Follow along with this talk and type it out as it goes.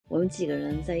们几个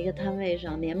人在一个摊位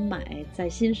上连买再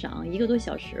欣赏1个多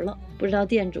小时了，不知道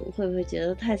店主会不会觉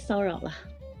得太骚扰了？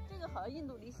这个好像印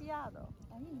度尼西亚的，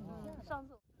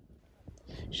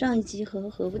上一集和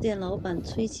和服店老板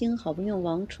崔青、好朋友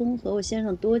王冲和我先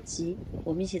生多吉，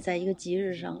我们一起在一个集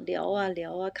市上聊啊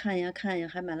聊啊，看呀看呀，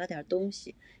还买了点东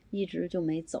西，一直就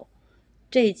没走。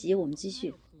这一集我们继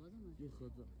续。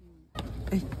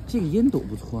哎，这个烟斗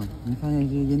不错，你发现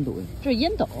这个烟斗哎？这是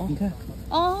烟斗，你看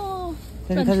哦。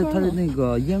但是它是那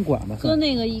个烟管吧？搁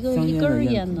那个一根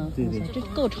烟呢，对对，这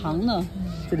够长的，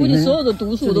估计所有的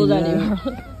毒素都在里边了。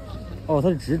哦，它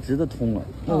是直的通了，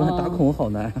要不然打孔好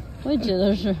难。我也觉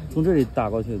得是。从这里打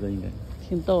过去的应该。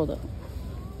挺逗的。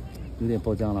有点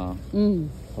爆浆了啊。嗯。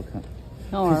好看。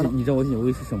好玩。你知道我以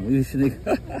为是什么？我以为是那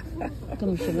个。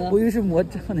干什么？我以为是魔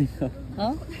杖那个。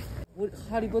啊？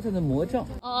哈利波特的魔杖。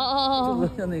哦。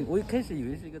就像那个，我一开始以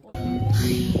为是一个。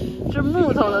这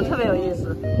木头的特别有意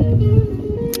思。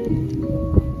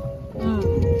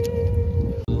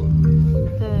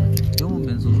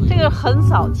这个很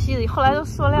早期的，后来都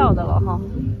塑料的了哈。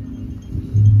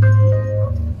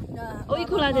おい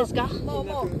くらですか？もう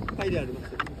書いてありま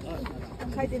す。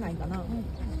書いてないかな。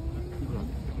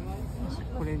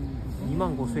これ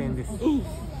25000円です。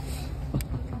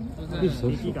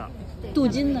镀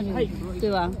金的这个，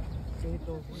对吧？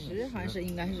石还是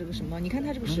应该是个什么？你看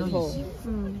它这个石头，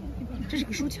这是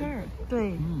个书签儿。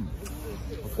对，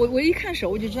我一看手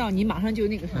我就知道你马上就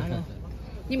那个啥了，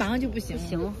你马上就不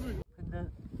行了。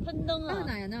喷灯啊！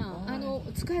なんやな、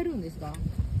使えるんですか？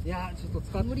いや、ちょっと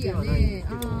使って無理やね。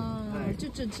就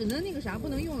只能那个啥，不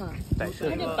能用了。它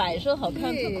这摆设好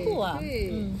看，特酷啊！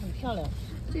很漂亮。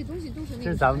这东西都是那个。这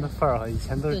是咱们的份儿啊，以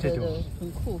前都是这种。对，很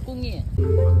酷，工业。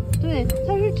对，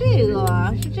它是这个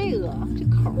啊，是这个这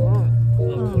口儿。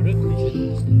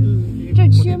这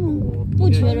缺吗？不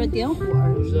缺，这点火。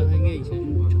不知道，它应该以前是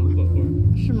长火锅。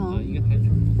是吗？应该还是。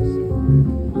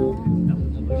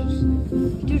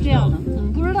就这样的，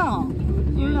不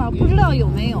知道有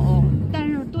没有，但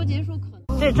是多杰说可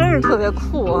能。这真是特别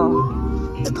酷啊！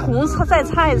这涂再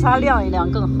擦一擦，亮一亮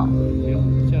更好。这样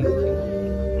挺好。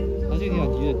它这个要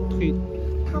直接推。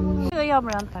这个要不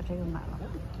然把这个买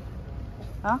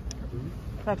了。啊？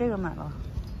把这个买了。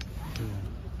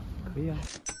可以啊。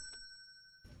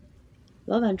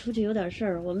老板出去有点事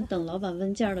儿，我们等老板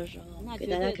问价的时候，给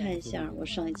大家看一下我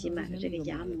上一集买的这个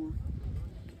牙模。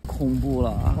恐怖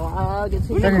了啊！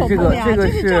但是这个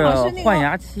是换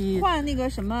牙期，换那个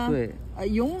什么？对，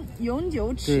永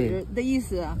久齿的意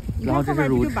思。然后后面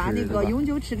就把那个永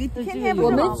久齿给天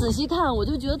我没仔细看，我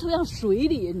就觉得特别像水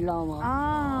里，你知道吗？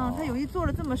啊，它有一做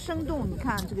的这么生动，你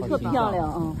看这个特漂亮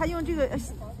啊！它用这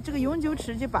个永久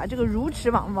齿就把这个乳齿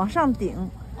往上顶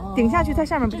下去，它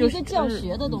下面不就是一个教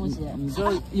学的东西？你知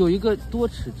道有一个多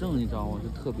齿症，你知道吗？就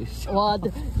特别像。哇，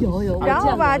对，有。然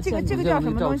后吧，这个叫什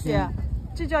么东西？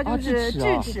这叫就是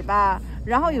智齿吧，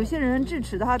然后有些人智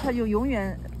齿的话，他就永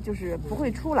远就是不会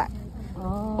出来。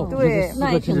哦，对，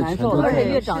那也挺难受的，而且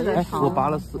越长越长。我拔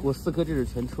了我4颗智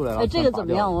齿全出来了。哎，这个怎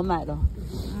么样？我买的。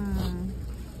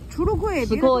除了贵，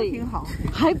别的都挺好。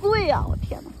还贵呀！我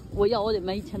天哪！我得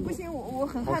卖1000多。不行，我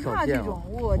很害怕这种，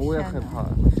我也害怕。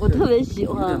我特别喜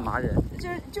欢。有点麻人。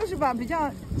就是吧，比较。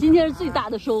今天是最大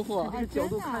的收获。这个角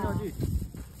度看上去。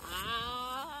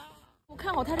我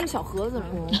看好它这小盒子了。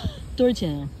多少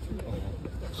钱啊？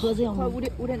盒子要吗？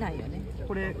売れないよね。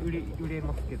これ売れ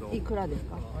ますけど。いくらです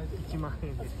か？1万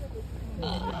円です。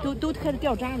都開始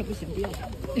掉渣了，不行，不要。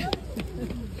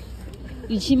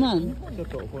1万。ちょっ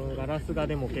とこのガラスが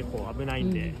でも結構危ない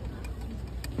んで。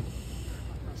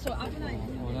そう危ない。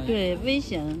对，危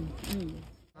险。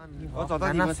我找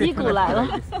到你们击鼓来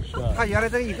了。他原来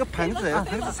这一个盆子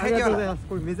拆掉了。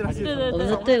对，我们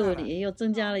的队伍里又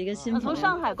增加了一个新朋友。从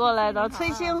上海过来的崔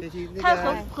青，开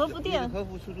和服店，和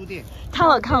服出租店。他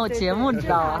老看我节目，知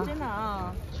道吧？真的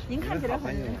啊，您看起来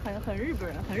很日本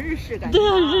人，很日式感觉。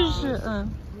对，日式，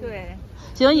对。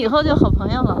行，以后就好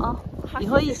朋友了啊，以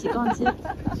后一起逛街。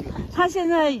他现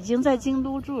在已经在京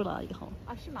都住了，以后。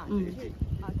啊，是吗？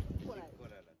过来了。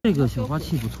这个小花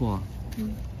器不错。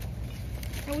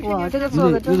哇，这个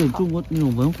做的真好。有点中国那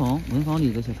种文房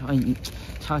里的小插，哎，你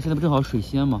插现在不正好水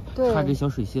仙吗？对，插这小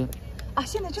水仙啊，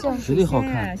现在正好绝对好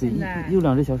看，对，有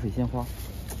2只小水仙花，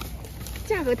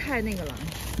价格太那个了。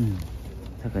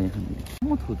它感觉很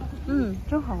木头的，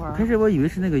真好玩。开始我以为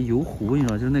是那个油壶，你知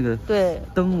道，就是那个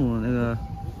灯笼那个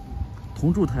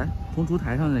铜烛台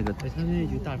上那个。它那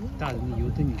就大的那油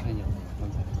灯，你看见了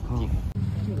刚才？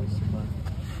这个喜欢。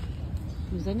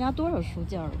咱家多少书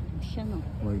架了？天哪！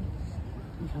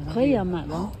可以啊，买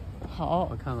吧。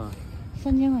好看吗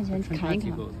？3000块钱砍一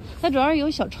砍。它主要是有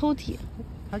小抽屉。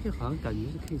它这好像感觉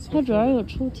是可以。它主要有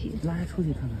抽屉。拉开抽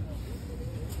屉看看。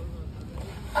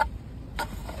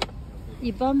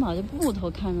一般嘛，就木头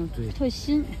看着特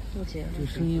新，而且这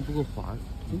声音不够滑。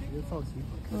这个造型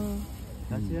好看。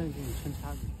它虽然给你穿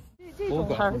插子。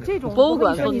这种博物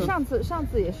馆风格。你上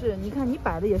次也是，你看你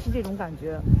摆的也是这种感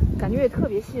觉也特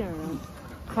别吸引人，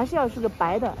还是要是个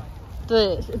白的。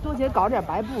对，多杰搞点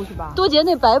白布是吧？多杰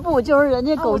那白布就是人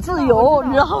家狗自由，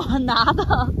你知道吗？拿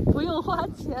的不用花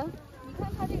钱。你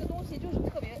看它这个东西就是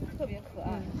特别可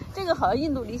爱。这个好像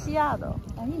印度尼西亚的。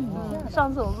啊，印度尼西亚的。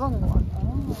上次我问过。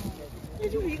哦，这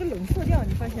就是一个冷色调，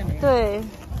你发现没有？对，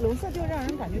冷色调让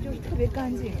人感觉就是特别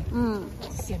干净。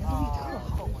显得东西特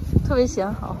好，特别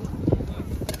显好。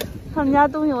他们家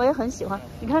东西我也很喜欢。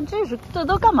你看这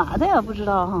都干嘛的呀？不知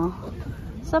道哈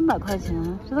，300块钱，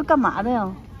这都干嘛的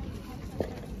呀？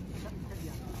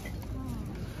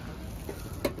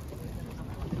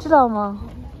知道吗？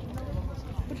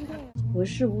不知道。我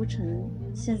是吴晨，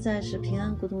现在是平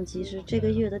安古董集市这个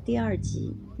月的第2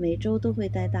集，每周都会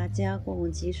带大家逛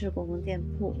逛集市，逛逛店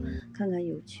铺，看看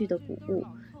有趣的古物。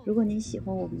如果您喜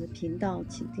欢我们的频道，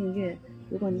请订阅。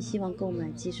如果您希望购买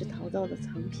集市淘到的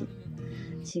藏品，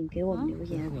请给我们留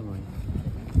言。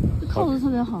扣子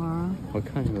特别好玩，好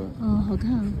看是吧？好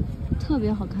看，特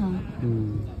别好看。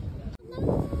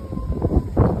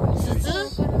纸质。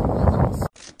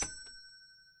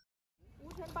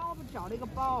找了一个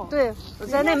包，对，我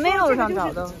在那 mail 上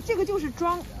找的。这个就是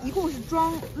一共是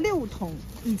装6桶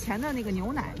以前的那个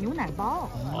牛奶包。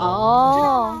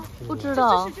哦，不知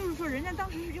道。就是说，人家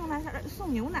当时是用来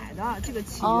送牛奶的这个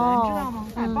起源，知道吗？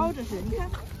奶包这是，你看，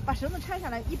把绳子拆下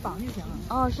来一绑就行了。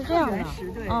哦，是这样的。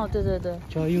对。哦，对。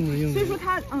这要用。所以说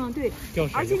它，对。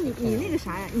而且你那个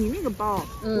啥呀，你那个包，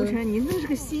吴晨，你那是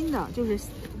个新的，就是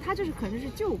它这是可能是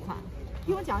旧款。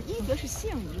听我讲，一格是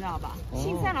姓，你知道吧？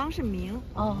姓三郎是名。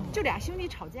就俩兄弟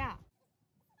吵架。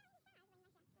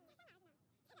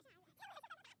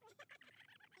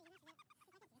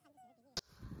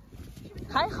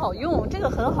还好用，这个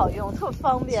很好用，特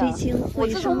方便。我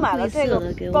自从买了这个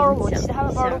包，我其他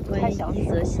的包都不太想使。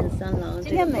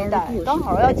今天没带，刚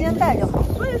好要今天带就好。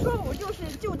所以说我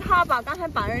就他吧，刚才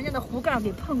把人家的壶盖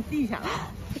给碰地下了，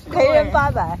赔人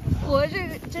800。我这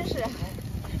个真是。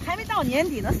还没到年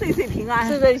底呢，岁岁平安。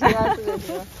岁岁平安。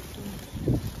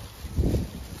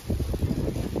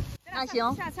那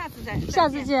行，下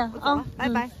次见啊！拜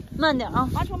拜，慢点啊！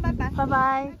华虫，拜拜，拜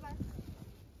拜。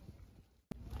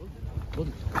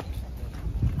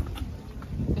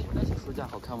那些书架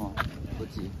好看吗？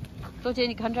多姐，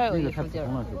你看这儿有一个书架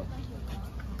了是吧？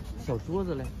小桌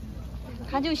子嘞。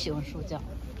他就喜欢书架。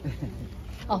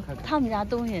哦，他们家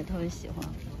东西也特别喜欢。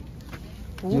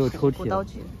有抽屉，古道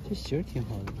具，这型儿挺好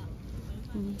的。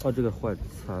哦，这个坏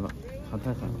残了，它太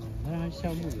狠了。它还是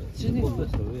橡木的，其实那个无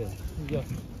所谓，要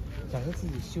假设自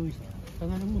己修一下，但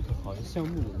它是木头好，是橡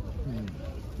木的。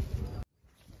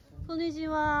こんにち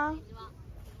は。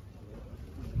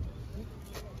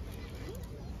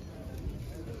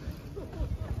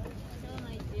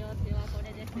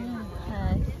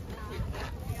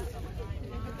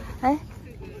哎，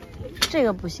这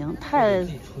个不行，太。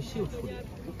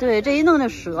对，这一弄就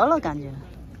折了，感觉。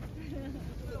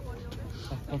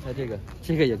刚才这个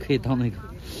也可以当那个。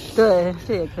对，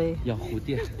这也可以。养蝴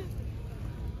蝶。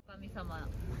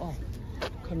哦，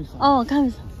神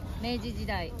様。明治時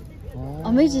代。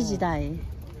あ、明治時代。ち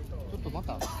ょっとバ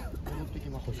カ持ってき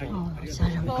ます。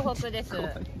東北です。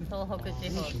東北地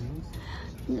方。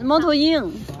元印。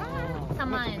3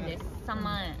万円です。3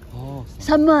万円。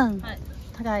3万。はい。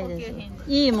高いです。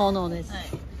いいものです。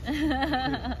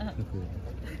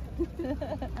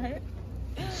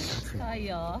可愛い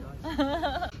よ。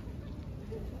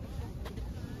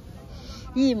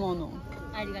いいもの。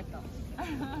ありがと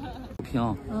う。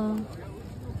屏。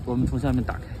我们从下面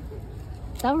打开。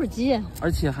打火机。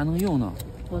而且还能用呢。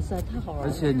哇塞，太好玩了！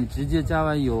而且你直接加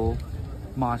完油，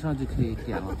马上就可以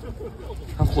点了。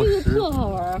它伙食。这个特好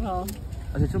玩哈！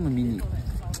而且这么迷你。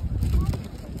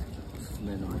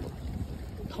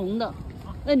铜的，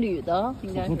那铝的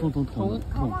应该是。铜。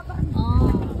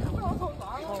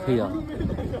可以啊。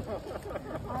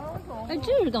哎，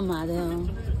这是干嘛的呀？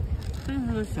这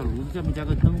是小炉子，下面加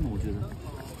个灯，我觉得。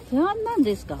何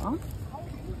ですか？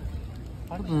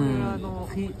ロ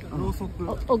ーソク。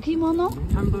置物？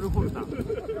キャンドルホルダー。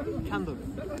キャンドル。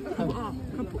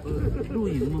露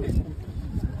营吗？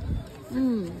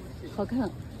好看。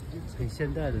很现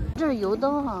代的。这是油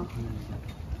灯哈。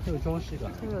特有装饰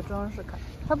感。特有装饰感。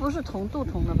它不是镀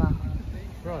铜的吧？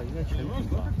不知道，应该全铜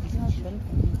吧？应该全铜。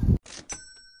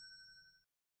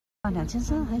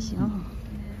2300还行。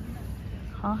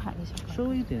航海的小船，稍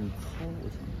微有点糙，我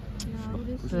想。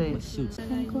对，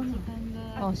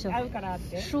哦，小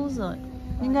梳子，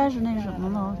应该是那什么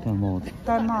吗？戴帽子。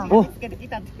戴帽。哦，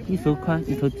一头宽，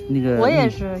一头那个。我也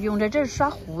是用这，这是刷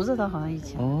胡子的，好像以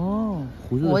前。哦，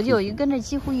胡子。我有一个跟这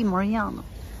几乎一模一样的。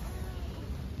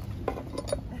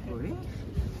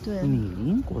对。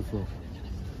英国做的。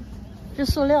这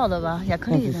塑料的吧，亚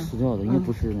克力的。塑料的，应该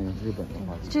不是那个日本的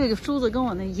话。这个梳子跟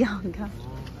我那一样，你看。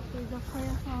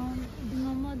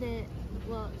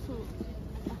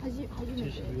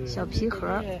小皮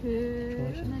盒。这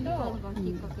是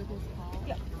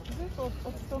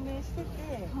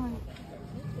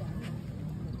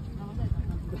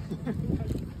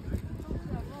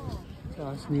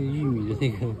那个玉米的那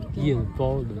个叶子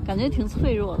包的，感觉挺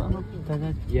脆弱的哈。但它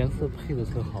颜色配的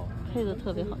特好，配的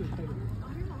特别好看。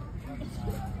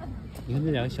你看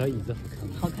这两个小椅子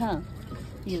好看，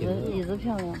椅子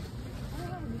漂亮。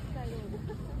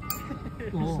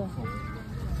哦，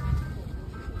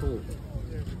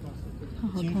太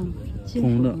好看了，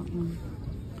红的，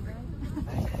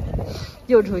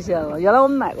又出现了。原来我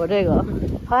们买过这个，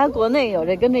好像国内有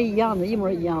这跟这一样的，一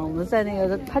模一样。我们在那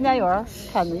个潘家园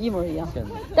看的，一模一样。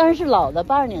但是是老的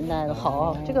80年代的，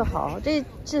好，这个好。这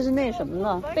是那什么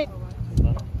呢？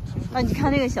啊，你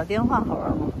看这个小电话好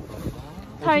玩吗？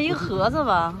它是一个盒子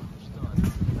吧？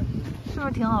是不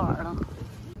是挺好玩的？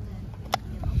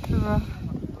是不是？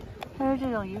它是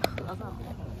这种一盒子，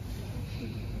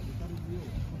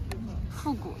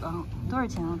复古的，多少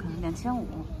钱？我看2500，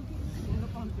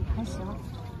还行。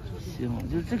行，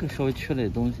就是这个稍微缺了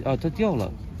点东西啊，它掉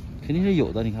了，肯定是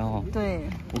有的。你看哈，对，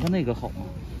我看那个好吗？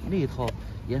那一套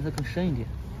颜色更深一点，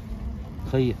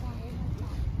可以，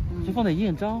就放点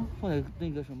印章，放点那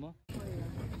个什么。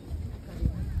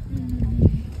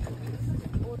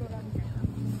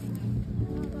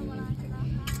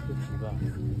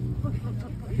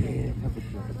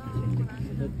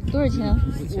多少钱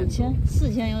？5000、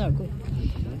4000有点贵，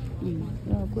有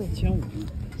点贵。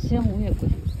1500也贵，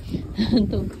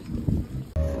都贵。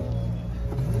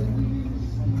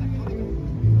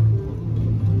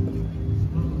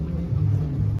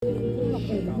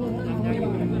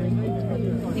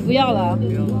你不要了？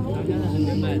你冷吗？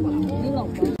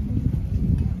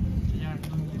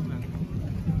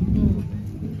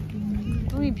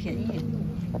东西便宜。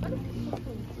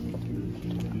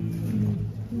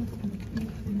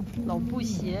老布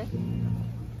鞋，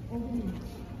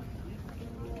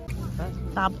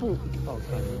大布，不好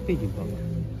看，背景不好看。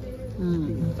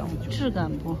质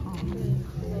感不好，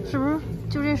是不是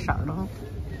就这色儿的？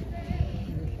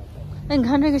那你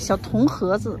看这个小铜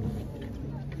盒子，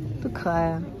多可爱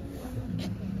啊！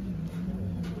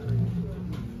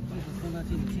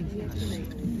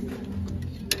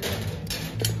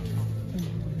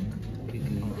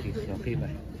小黑白，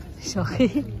小黑。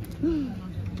哎，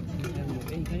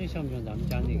你看这像不像咱们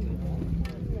家那个？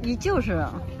你就是，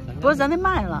不是咱那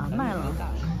卖了。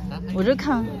我这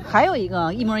看还有一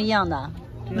个一模一样的，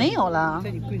没有了。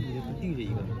在你柜子里绿着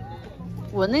一个。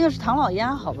我那个是唐老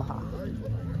鸭，好不好？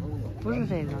不是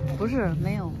这个，不是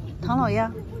没有唐老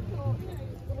鸭。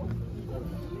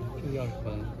这个钥匙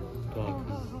环多好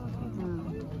看，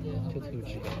这特别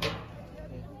值。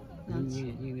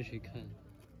你给谁看？